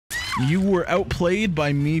You were outplayed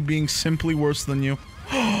by me being simply worse than you.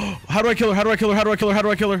 How do I kill her? How do I kill her? How do I kill her? How do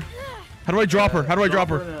I kill her? How do I drop her? How do I drop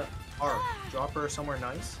her? Drop her somewhere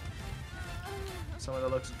nice. Somewhere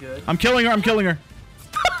that looks good. I'm killing her. I'm killing her.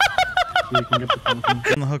 You can get the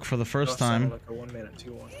pumpkin. On the hook for the first time. Like a 1 minute,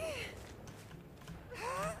 2-1.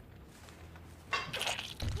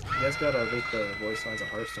 You guys gotta make the voice lines of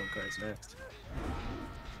Hearthstone cards next.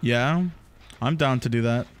 Yeah, I'm down to do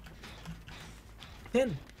that.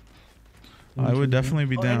 10. I would definitely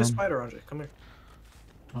be down. And a spider, Andre. Come here.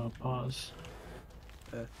 Pause.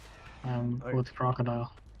 Okay. With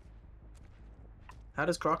crocodile. How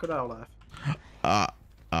does crocodile laugh?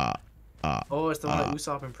 Oh, it's the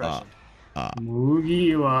Usopp impression.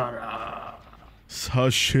 Mugiwara.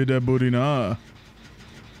 Sashida Burina.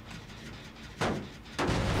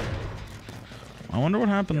 I wonder what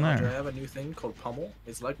happened Andre, I there. have a new thing called Pummel.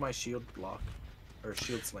 It's like my shield block. Or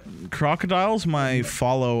shield slam. Crocodile's my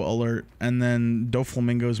follow alert, and then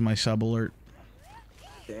Doflamingo's my sub alert.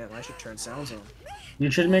 Damn, I should turn sounds on.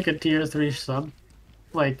 You should make a tier 3 sub.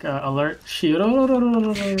 Like, alert.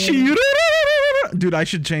 Dude, I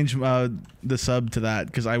should change the sub to that,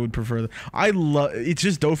 because I would prefer... I love... It's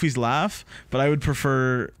just Dofi's laugh, but I would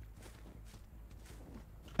prefer...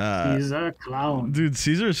 He's a clown. Dude,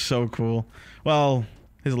 Caesar's so cool. Well,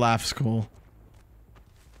 his laugh's cool.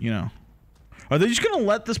 You know. Are they just gonna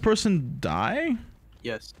let this person die?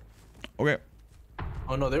 Yes. Okay.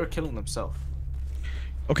 Oh no, they were killing themselves.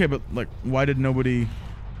 Okay, but like, why did nobody...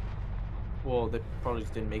 Well, they probably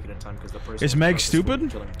just didn't make it in time because the person... Is Meg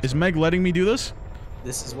stupid? Is Meg letting me do this?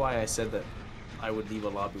 This is why I said that I would leave a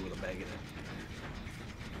lobby with a Meg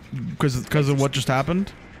in it. Because of what just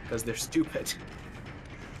happened? Because they're stupid.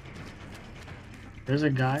 There's a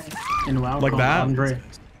guy in WoW like called that?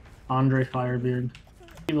 Andre Firebeard.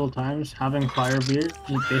 Evil times, having Firebeard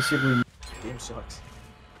is basically... Game sucks.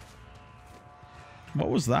 What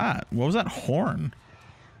was that? What was that horn?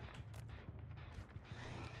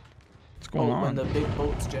 What's going on? When the big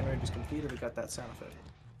boats generator is completed, we got that sound effect.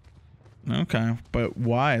 Okay, but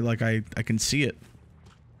why? Like, I can see it.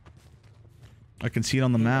 I can see it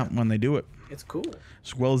on the map when they do it. It's cool.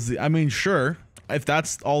 As well as the... I mean, sure. If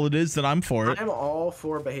that's all it is, then I'm for it. I'm all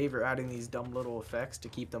for behavior adding these dumb little effects to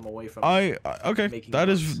keep them away from... Okay, that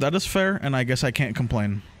is fair, and I guess I can't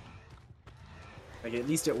complain. Like, at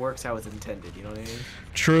least it works how it's intended, you know what I mean?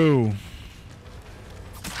 True.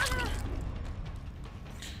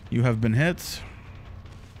 You have been hit.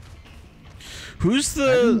 Who's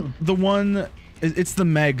the one... It's the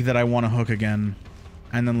Meg that I want to hook again.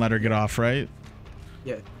 And then let her get off, right?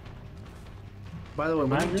 Yeah. By the way,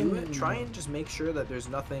 when you do it, try and just make sure that there's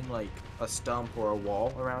nothing like a stump or a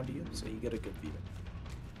wall around you, so you get a good view.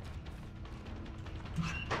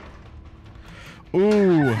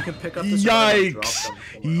 Ooh. You can pick up this Yikes.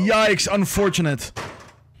 Yikes. Unfortunate.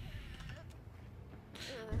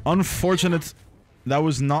 Unfortunate. That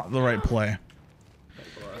was not the right play.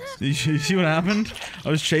 You see what happened? I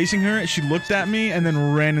was chasing her, she looked at me, and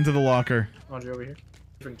then ran into the locker. Andre, over here.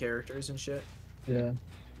 Different characters and shit. Yeah.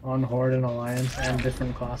 On Horde and Alliance and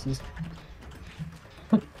different classes.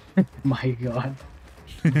 My god.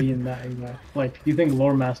 Being that guy. Like, you think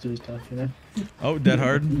Lore Master is tough, you know? Oh, dead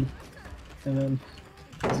hard. And then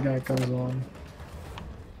this guy comes along.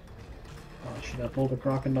 Oh, should I pull the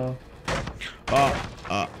crocodile?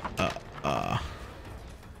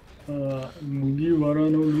 Mugiwara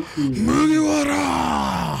no Luffy.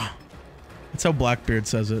 Mugiwara! That's how Blackbeard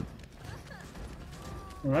says it.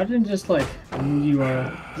 Imagine just like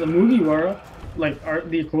Mugiwara. The Mugiwara like are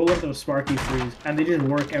the equivalent of Sparky Freeze, and they just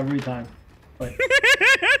work every time. Like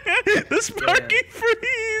the Sparky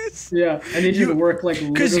Freeze. Yeah, and they just work like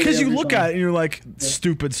because you look at it and you're like,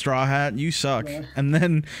 stupid Straw Hat, you suck, and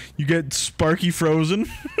then you get Sparky Frozen.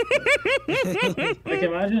 Like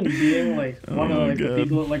imagine being like one of like the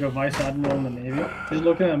people like a vice admiral in the Navy, just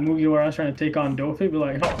looking at Mugiwara trying to take on Dofi, be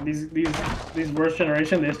like, oh, these worst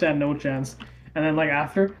generation, they stand no chance. And then like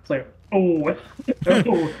after, it's like, oh,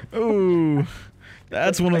 oh,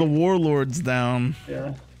 that's one of the warlords down.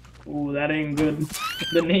 Yeah. Ooh, that ain't good.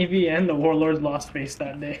 The Navy and the warlords lost face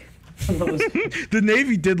that day. The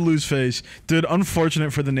Navy did lose face. Dude,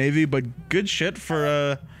 unfortunate for the Navy, but good shit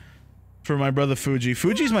for my brother Fuji.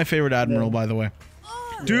 Fuji's my favorite admiral, by the way.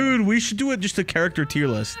 Dude, we should do it just a character tier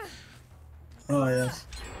list. Oh, yes.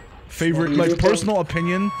 Favorite, like, personal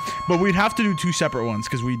opinion, but we'd have to do two separate ones,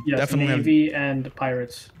 because we definitely Navy and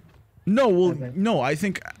pirates. No, well, no, I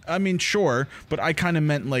think, I mean, sure, but I kind of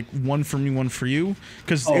meant, like, one for me, one for you,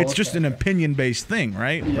 because it's just an opinion-based thing,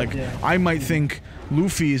 right? Yeah, like, I might think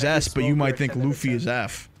Luffy is S, but you might think Luffy is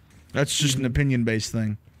F. That's just an opinion-based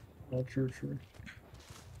thing. Oh, true, true.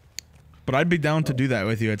 But I'd be down to do that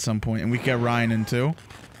with you at some point, and we get Ryan in too.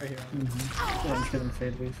 Right here. Yeah, I'm just gonna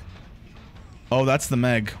fade leaf. Oh, that's the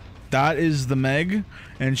Meg. That is the Meg,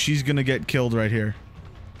 and she's gonna get killed right here.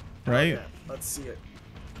 Right? Okay, let's see it.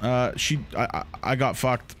 I got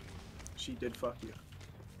fucked. She did fuck you.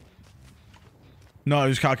 No, it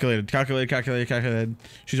was calculated. Calculated.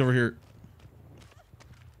 She's over here.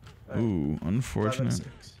 Ooh, unfortunate.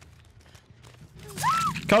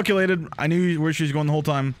 11-6. Calculated. I knew where she was going the whole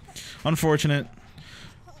time. Unfortunate.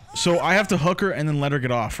 So I have to hook her and then let her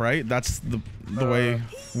get off, right? That's the way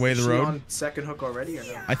the Is she road. on second hook already or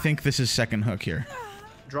no? I think this is second hook here.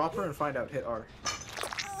 Drop her and find out. Hit R.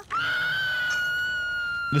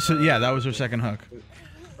 This is, yeah, that was her second hook.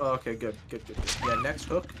 Oh, okay, good. Yeah, next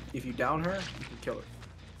hook. If you down her, you can kill her.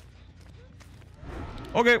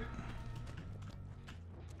 Okay.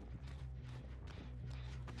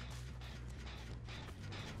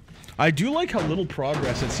 I do like how little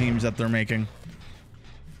progress it seems that they're making.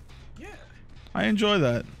 Yeah. I enjoy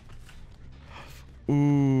that.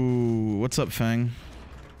 Ooh, what's up, Fang?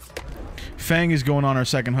 Fang is going on our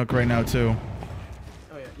second hook right now, too.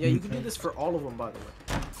 Oh, yeah. Yeah, you can do this for all of them, by the way.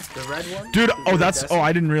 The red one. Dude, oh, that's... Oh,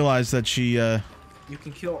 I didn't realize that she, You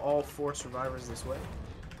can kill all 4 survivors this way.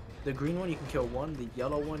 The green one, you can kill 1. The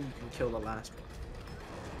yellow one, you can kill the last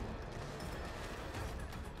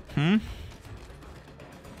one.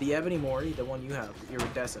 The Ebony Mori, the one you have, the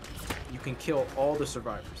iridescent, you can kill all the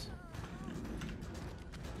survivors.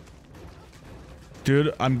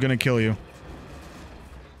 Dude, I'm gonna kill you.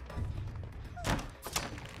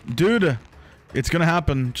 Dude, it's gonna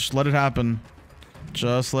happen. Just let it happen.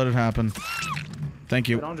 Just let it happen. Thank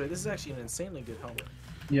you. But Andre, this is actually an insanely good helmet.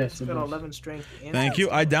 Yes, It's it got is. 11 strength and... Thank you.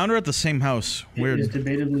 I downed her at the same house. Weird. It is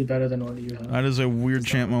debatably better than what you have. That is a weird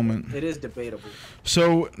champ moment. It is debatable.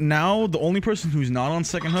 So now the only person who's not on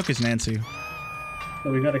second hook is Nancy.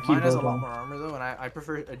 So we gotta keep Mine has a both lot on. more armor though, and I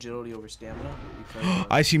prefer agility over stamina because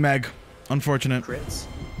I see Meg. Unfortunate. crits,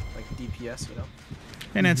 like DPS, you know.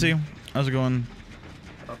 Hey Nancy, how's it going?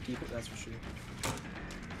 I'll keep it, that's for sure.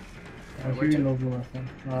 I'm Where hearing to? over my phone.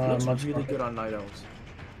 It looks Much really better. good on night owls.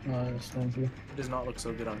 Yes, thank you. It does not look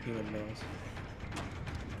so good on human males.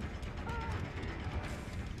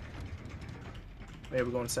 Hey,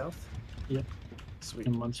 we're going south? Yep. Sweet. To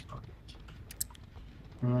Mud Sprocket.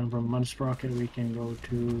 And then from Mud Sprocket we can go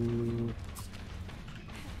to...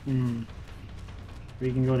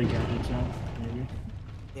 We can go to Gadgets now, maybe.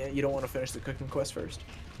 Yeah, you don't want to finish the cooking quest first?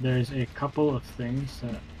 There's a couple of things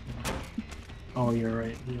that... Oh, you're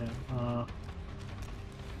right, yeah.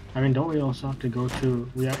 I mean, don't we also have to go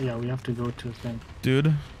to... we have to go to a thing.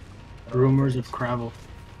 Dude. Rumors of Cravel.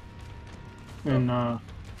 And,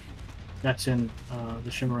 that's in, the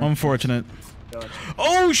Shimmering. Unfortunate. Gotcha.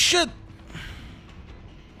 Oh shit!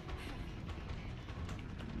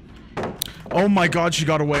 Oh my god, she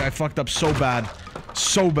got away. I fucked up so bad.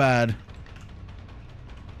 So bad.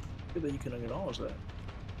 Good that you can acknowledge that.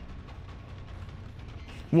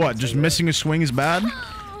 What, just missing a swing is bad?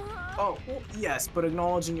 Oh, well, yes, but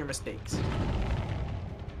acknowledging your mistakes.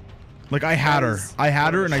 Like, I had her. I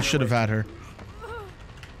had her and I should have had her.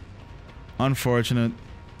 Unfortunate.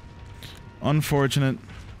 Unfortunate.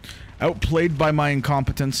 Outplayed by my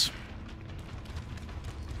incompetence.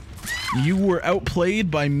 You were outplayed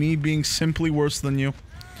by me being simply worse than you.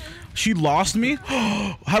 She lost me?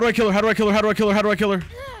 How do I kill her? How do I kill her? How do I kill her? How do I kill her?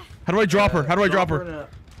 How do I drop her? How do I drop her? In a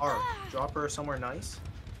arc. Drop her somewhere nice.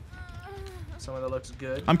 Somewhere that looks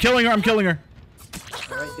good. I'm killing her. I'm killing her.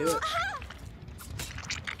 Alright, do it.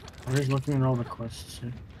 I'm just looking at all the quests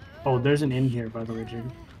here. Oh, there's an inn here, by the way, Jiggy.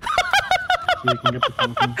 So you can get the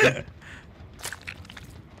pumpkin.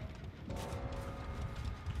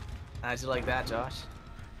 How'd you like that, Josh?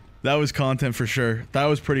 That was content for sure. That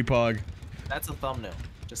was pretty pog. That's a thumbnail.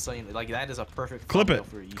 Just so you know, like that is a perfect Clip thumbnail it.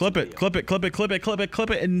 for a YouTube Clip it. video. Clip it. Clip it. Clip it. Clip it. Clip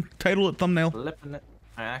it. And title it thumbnail. Flipping it.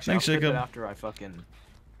 Actually, Thanks, I'll clip Jacob. it after I fucking...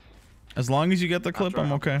 As long as you get the clip, after I I'm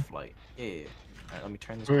hop on okay. Flight. Yeah. Alright, let me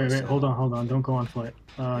turn this. Wait, quest wait, in. hold on, don't go on flight.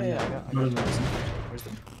 Yeah, I got go to it. the- Where's the...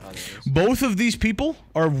 Oh, there it is. Both of these people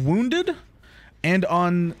are wounded and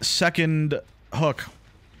on second hook.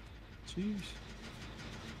 Jeez.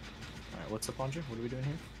 Alright, what's up, Andre? What are we doing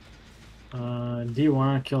here? Do you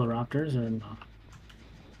want to kill raptors or not?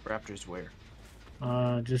 Raptors where?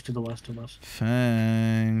 Just to the west of us.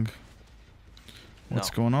 Fang.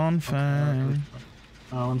 What's No. going on, Fang?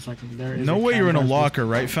 1 second. There is No a way you're in a canvas- locker,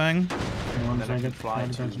 right, Fang? Okay, 1 Then I can second. fly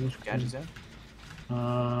to Gadgets. Gadgets Zone?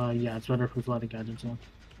 Yeah, it's better if we fly to Gadgets Zone.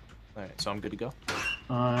 Alright, so I'm good to go?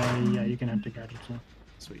 Yeah, you can head to Gadgets Zone.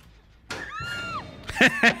 Sweet.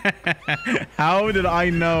 How did I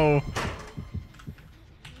know?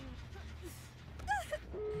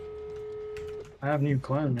 I have new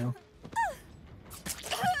clan now.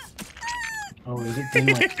 Oh, is it been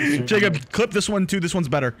like Jacob, clip this one too. This one's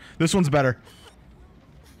better. This one's better.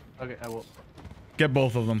 Okay, I will. Get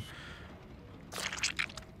both of them.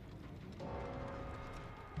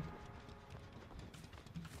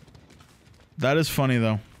 That is funny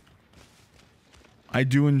though. I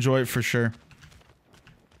do enjoy it for sure.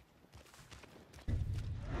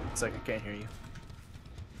 It's like I can't hear you.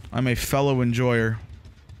 I'm a fellow enjoyer.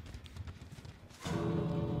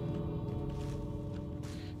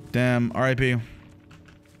 Damn, RIP.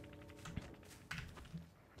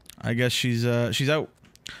 I guess she's out.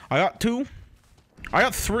 I got 2. I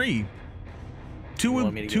got 3. Two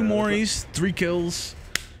Moris, 3 kills.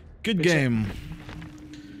 Good game.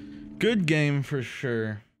 Good game for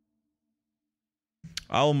sure.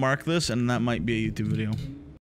 I'll mark this and that might be a YouTube video.